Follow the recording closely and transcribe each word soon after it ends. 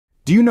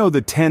Do you know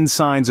the 10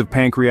 signs of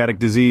pancreatic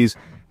disease?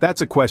 That's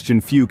a question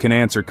few can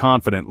answer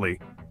confidently.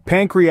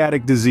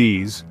 Pancreatic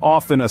disease,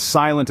 often a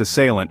silent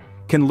assailant,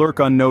 can lurk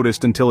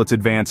unnoticed until its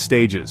advanced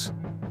stages.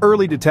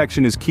 Early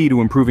detection is key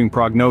to improving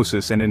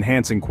prognosis and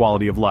enhancing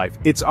quality of life.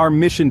 It's our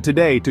mission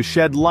today to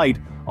shed light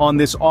on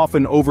this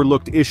often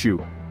overlooked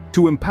issue,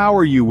 to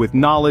empower you with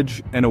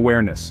knowledge and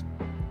awareness.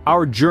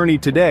 Our journey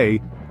today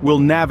will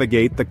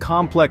navigate the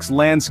complex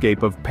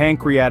landscape of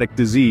pancreatic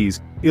disease,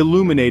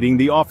 illuminating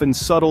the often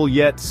subtle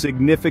yet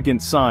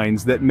significant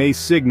signs that may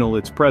signal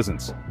its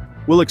presence.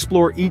 We'll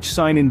explore each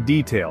sign in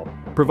detail,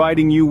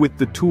 providing you with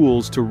the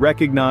tools to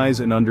recognize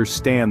and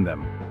understand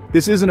them.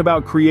 This isn't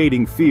about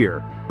creating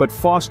fear, but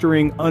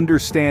fostering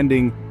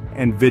understanding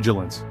and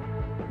vigilance.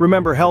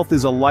 Remember, health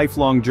is a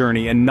lifelong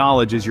journey and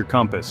knowledge is your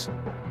compass.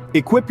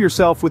 Equip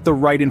yourself with the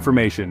right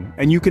information,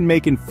 and you can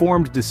make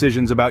informed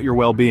decisions about your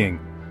well-being.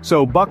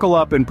 So buckle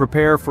up and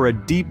prepare for a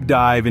deep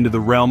dive into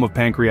the realm of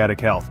pancreatic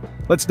health.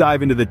 Let's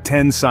dive into the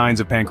 10 signs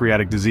of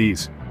pancreatic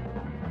disease.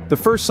 The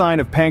first sign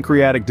of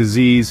pancreatic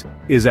disease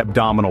is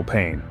abdominal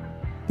pain.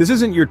 This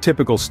isn't your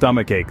typical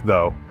stomachache,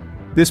 though.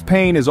 This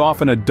pain is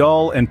often a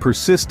dull and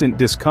persistent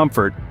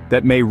discomfort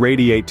that may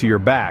radiate to your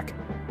back,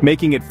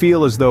 making it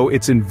feel as though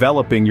it's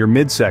enveloping your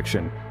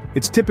midsection.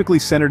 It's typically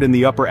centered in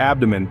the upper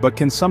abdomen, but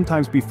can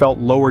sometimes be felt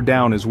lower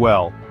down as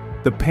well.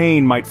 The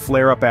pain might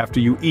flare up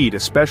after you eat,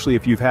 especially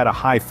if you've had a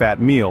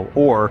high-fat meal,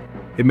 or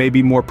it may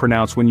be more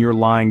pronounced when you're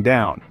lying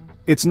down.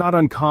 It's not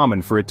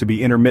uncommon for it to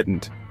be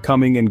intermittent,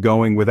 coming and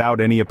going without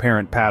any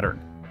apparent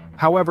pattern.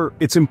 However,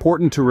 it's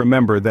important to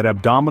remember that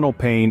abdominal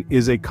pain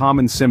is a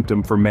common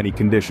symptom for many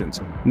conditions,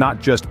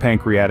 not just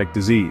pancreatic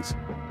disease.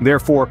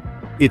 Therefore,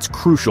 it's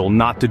crucial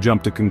not to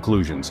jump to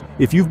conclusions.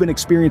 If you've been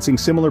experiencing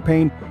similar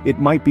pain, it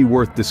might be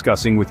worth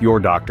discussing with your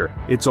doctor.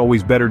 It's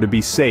always better to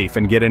be safe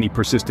and get any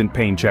persistent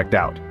pain checked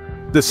out.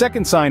 The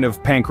second sign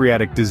of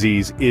pancreatic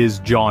disease is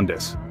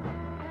jaundice.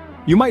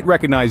 You might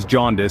recognize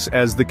jaundice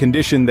as the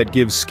condition that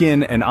gives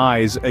skin and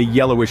eyes a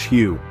yellowish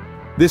hue.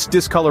 This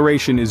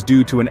discoloration is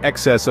due to an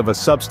excess of a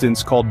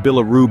substance called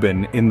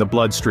bilirubin in the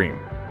bloodstream.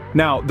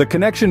 Now, the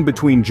connection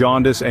between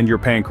jaundice and your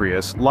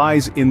pancreas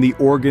lies in the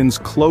organ's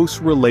close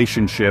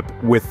relationship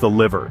with the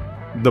liver,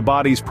 the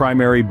body's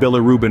primary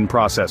bilirubin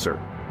processor.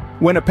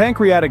 When a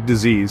pancreatic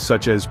disease,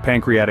 such as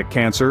pancreatic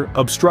cancer,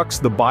 obstructs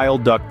the bile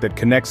duct that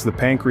connects the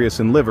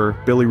pancreas and liver,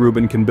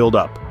 bilirubin can build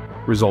up,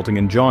 resulting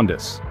in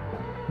jaundice.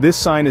 This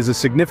sign is a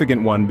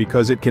significant one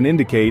because it can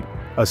indicate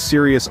a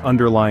serious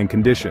underlying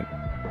condition.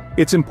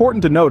 It's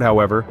important to note,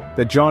 however,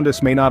 that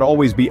jaundice may not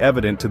always be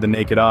evident to the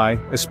naked eye,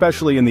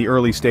 especially in the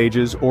early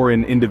stages or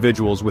in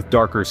individuals with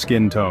darker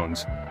skin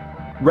tones.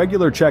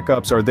 Regular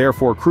checkups are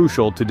therefore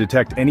crucial to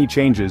detect any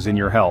changes in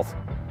your health.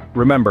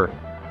 Remember,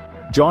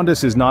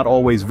 jaundice is not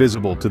always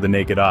visible to the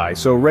naked eye,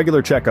 so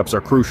regular checkups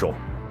are crucial.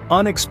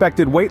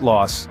 Unexpected weight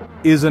loss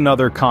is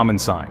another common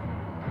sign.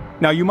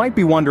 Now you might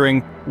be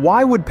wondering,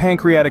 why would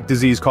pancreatic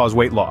disease cause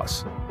weight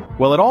loss?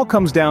 Well, it all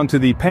comes down to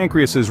the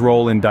pancreas's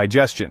role in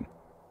digestion.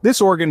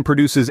 This organ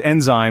produces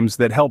enzymes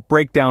that help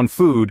break down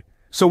food,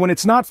 so when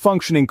it's not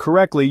functioning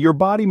correctly, your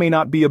body may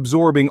not be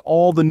absorbing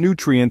all the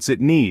nutrients it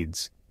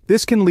needs.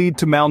 This can lead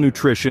to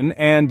malnutrition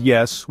and,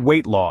 yes,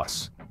 weight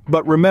loss.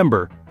 But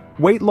remember,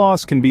 weight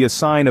loss can be a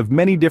sign of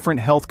many different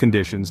health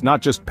conditions,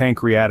 not just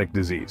pancreatic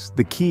disease.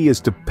 The key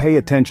is to pay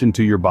attention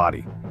to your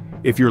body.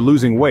 If you're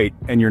losing weight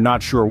and you're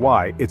not sure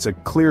why, it's a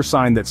clear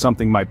sign that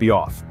something might be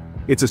off.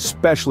 It's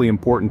especially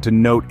important to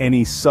note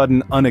any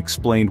sudden,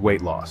 unexplained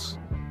weight loss.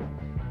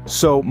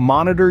 So,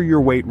 monitor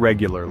your weight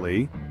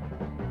regularly.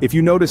 If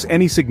you notice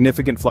any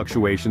significant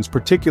fluctuations,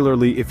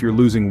 particularly if you're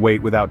losing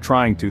weight without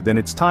trying to, then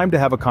it's time to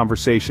have a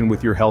conversation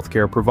with your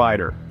healthcare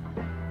provider.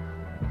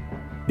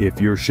 If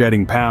you're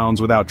shedding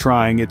pounds without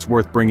trying, it's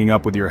worth bringing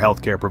up with your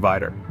healthcare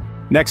provider.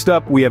 Next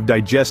up, we have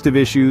digestive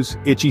issues,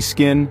 itchy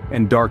skin,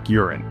 and dark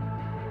urine.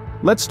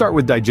 Let's start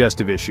with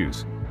digestive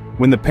issues.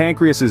 When the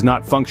pancreas is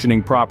not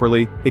functioning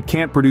properly, it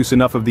can't produce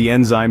enough of the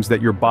enzymes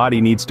that your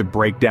body needs to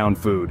break down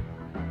food.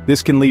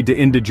 This can lead to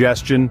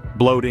indigestion,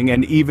 bloating,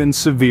 and even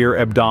severe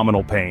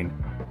abdominal pain.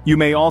 You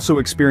may also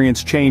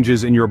experience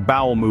changes in your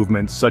bowel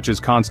movements, such as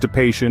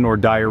constipation or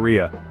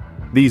diarrhea.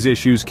 These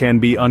issues can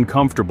be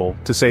uncomfortable,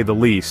 to say the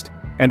least,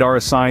 and are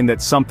a sign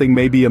that something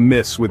may be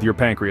amiss with your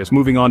pancreas.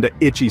 Moving on to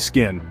itchy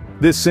skin.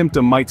 This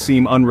symptom might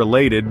seem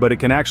unrelated, but it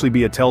can actually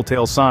be a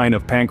telltale sign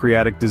of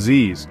pancreatic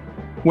disease.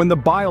 When the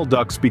bile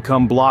ducts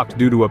become blocked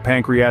due to a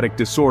pancreatic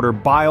disorder,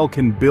 bile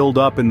can build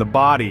up in the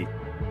body.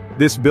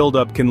 This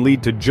buildup can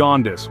lead to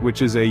jaundice,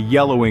 which is a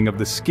yellowing of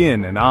the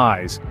skin and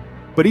eyes.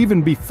 But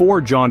even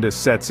before jaundice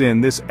sets in,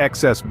 this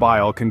excess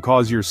bile can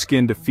cause your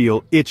skin to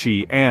feel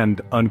itchy and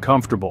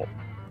uncomfortable.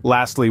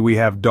 Lastly, we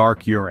have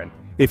dark urine.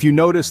 If you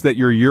notice that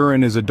your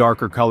urine is a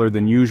darker color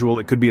than usual,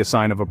 it could be a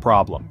sign of a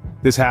problem.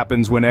 This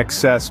happens when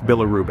excess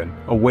bilirubin,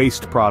 a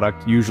waste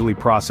product usually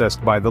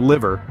processed by the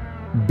liver,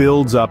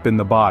 builds up in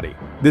the body.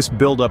 This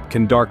buildup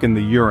can darken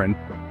the urine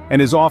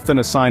and is often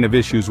a sign of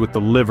issues with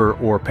the liver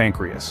or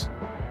pancreas.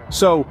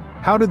 So,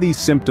 how do these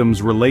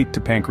symptoms relate to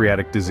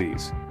pancreatic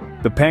disease?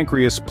 The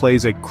pancreas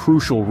plays a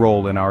crucial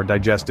role in our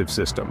digestive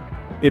system.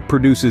 It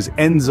produces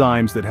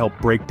enzymes that help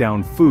break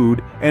down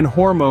food and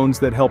hormones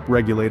that help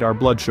regulate our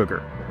blood sugar.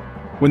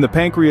 When the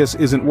pancreas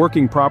isn't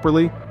working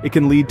properly, it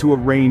can lead to a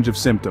range of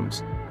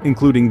symptoms,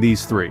 including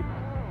these three.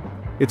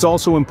 It's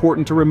also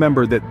important to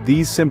remember that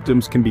these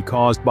symptoms can be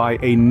caused by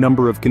a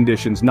number of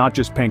conditions, not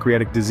just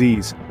pancreatic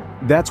disease.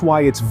 That's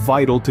why it's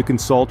vital to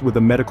consult with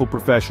a medical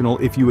professional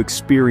if you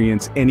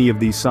experience any of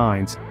these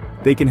signs.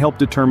 They can help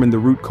determine the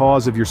root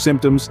cause of your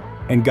symptoms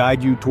and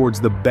guide you towards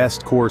the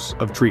best course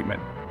of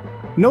treatment.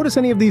 Notice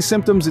any of these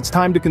symptoms, it's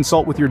time to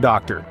consult with your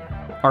doctor.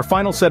 Our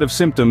final set of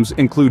symptoms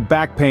include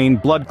back pain,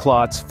 blood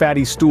clots,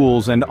 fatty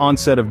stools, and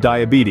onset of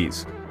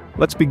diabetes.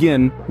 Let's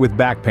begin with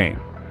back pain.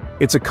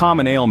 It's a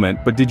common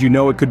ailment, but did you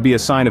know it could be a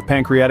sign of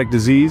pancreatic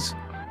disease?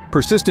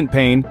 Persistent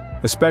pain,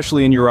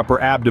 especially in your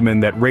upper abdomen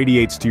that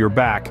radiates to your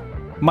back,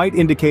 might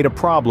indicate a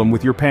problem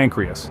with your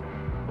pancreas.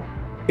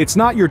 It's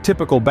not your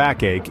typical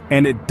backache,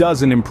 and it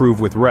doesn't improve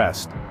with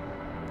rest.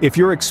 If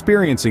you're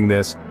experiencing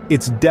this,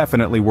 it's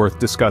definitely worth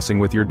discussing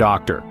with your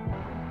doctor.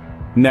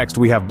 Next,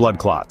 we have blood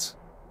clots.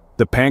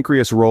 The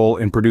pancreas' role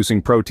in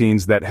producing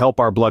proteins that help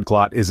our blood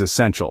clot is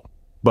essential.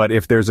 But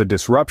if there's a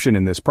disruption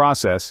in this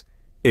process,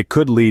 it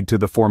could lead to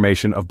the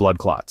formation of blood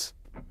clots.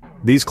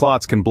 These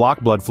clots can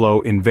block blood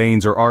flow in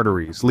veins or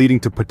arteries, leading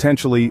to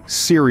potentially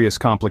serious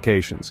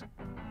complications.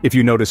 If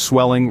you notice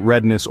swelling,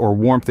 redness, or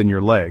warmth in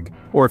your leg,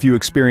 or if you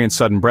experience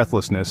sudden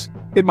breathlessness,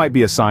 it might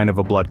be a sign of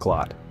a blood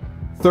clot.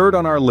 Third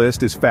on our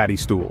list is fatty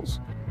stools.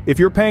 If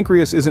your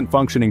pancreas isn't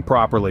functioning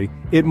properly,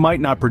 it might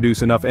not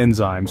produce enough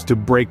enzymes to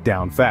break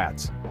down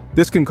fats.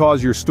 This can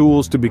cause your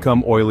stools to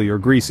become oily or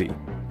greasy,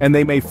 and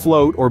they may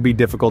float or be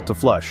difficult to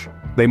flush.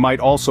 They might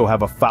also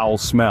have a foul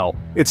smell.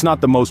 It's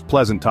not the most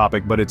pleasant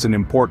topic, but it's an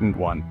important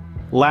one.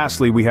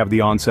 Lastly, we have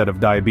the onset of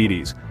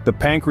diabetes. The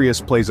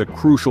pancreas plays a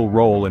crucial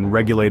role in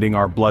regulating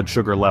our blood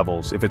sugar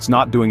levels. If it's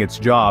not doing its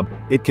job,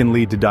 it can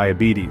lead to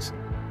diabetes.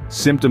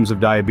 Symptoms of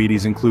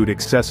diabetes include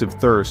excessive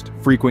thirst,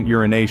 frequent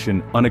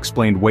urination,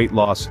 unexplained weight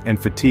loss,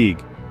 and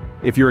fatigue.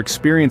 If you're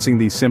experiencing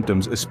these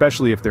symptoms,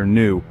 especially if they're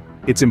new,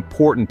 it's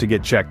important to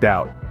get checked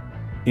out.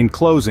 In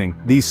closing,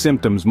 these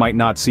symptoms might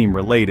not seem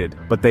related,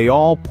 but they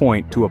all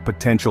point to a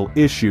potential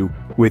issue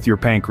with your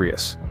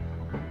pancreas.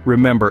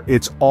 Remember,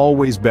 it's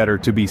always better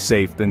to be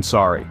safe than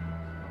sorry.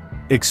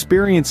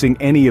 Experiencing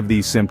any of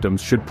these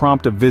symptoms should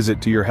prompt a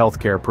visit to your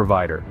healthcare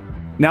provider.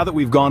 Now that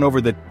we've gone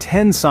over the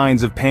 10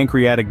 signs of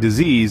pancreatic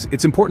disease,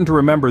 it's important to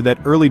remember that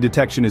early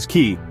detection is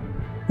key.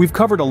 We've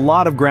covered a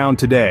lot of ground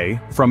today,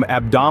 from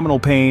abdominal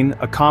pain,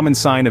 a common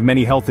sign of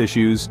many health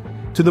issues,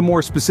 to the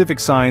more specific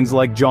signs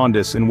like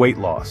jaundice and weight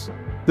loss.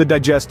 The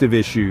digestive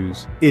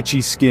issues,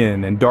 itchy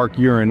skin, and dark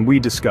urine we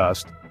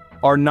discussed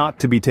are not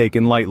to be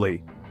taken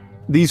lightly.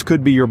 These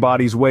could be your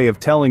body's way of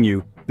telling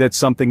you that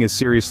something is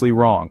seriously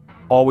wrong.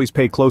 Always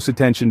pay close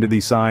attention to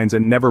these signs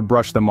and never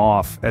brush them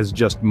off as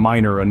just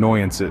minor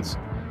annoyances.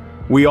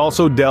 We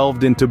also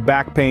delved into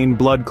back pain,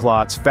 blood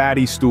clots,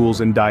 fatty stools,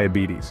 and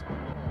diabetes.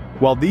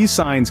 While these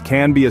signs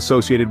can be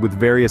associated with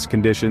various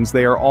conditions,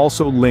 they are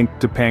also linked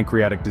to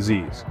pancreatic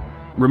disease.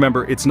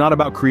 Remember, it's not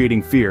about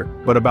creating fear,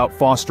 but about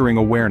fostering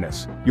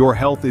awareness. Your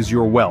health is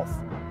your wealth,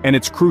 and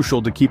it's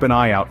crucial to keep an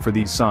eye out for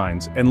these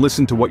signs and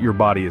listen to what your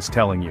body is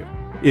telling you.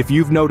 If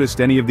you've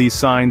noticed any of these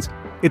signs,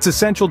 it's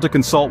essential to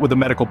consult with a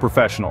medical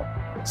professional.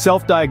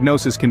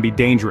 Self-diagnosis can be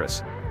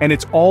dangerous, and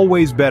it's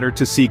always better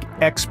to seek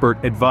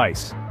expert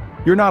advice.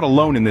 You're not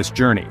alone in this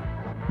journey.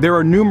 There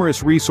are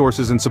numerous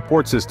resources and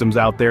support systems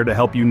out there to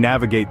help you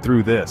navigate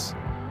through this.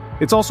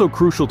 It's also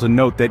crucial to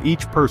note that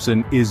each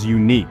person is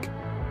unique.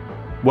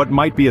 What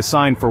might be a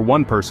sign for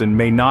one person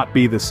may not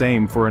be the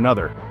same for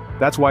another.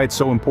 That's why it's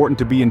so important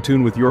to be in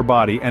tune with your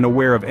body and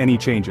aware of any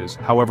changes,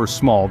 however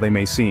small they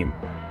may seem.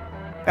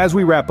 As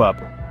we wrap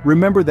up,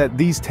 remember that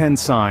these 10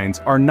 signs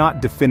are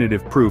not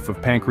definitive proof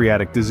of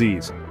pancreatic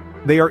disease.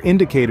 They are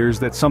indicators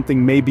that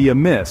something may be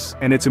amiss,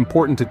 and it's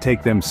important to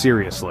take them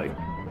seriously.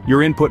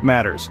 Your input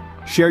matters.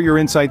 Share your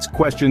insights,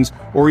 questions,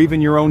 or even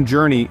your own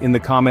journey in the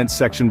comments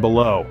section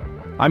below.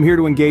 I'm here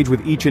to engage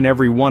with each and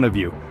every one of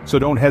you, so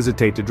don't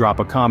hesitate to drop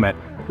a comment.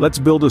 Let's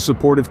build a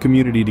supportive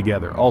community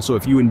together. Also,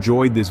 if you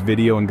enjoyed this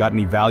video and got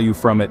any value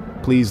from it,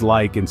 please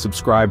like and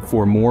subscribe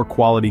for more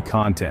quality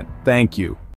content. Thank you.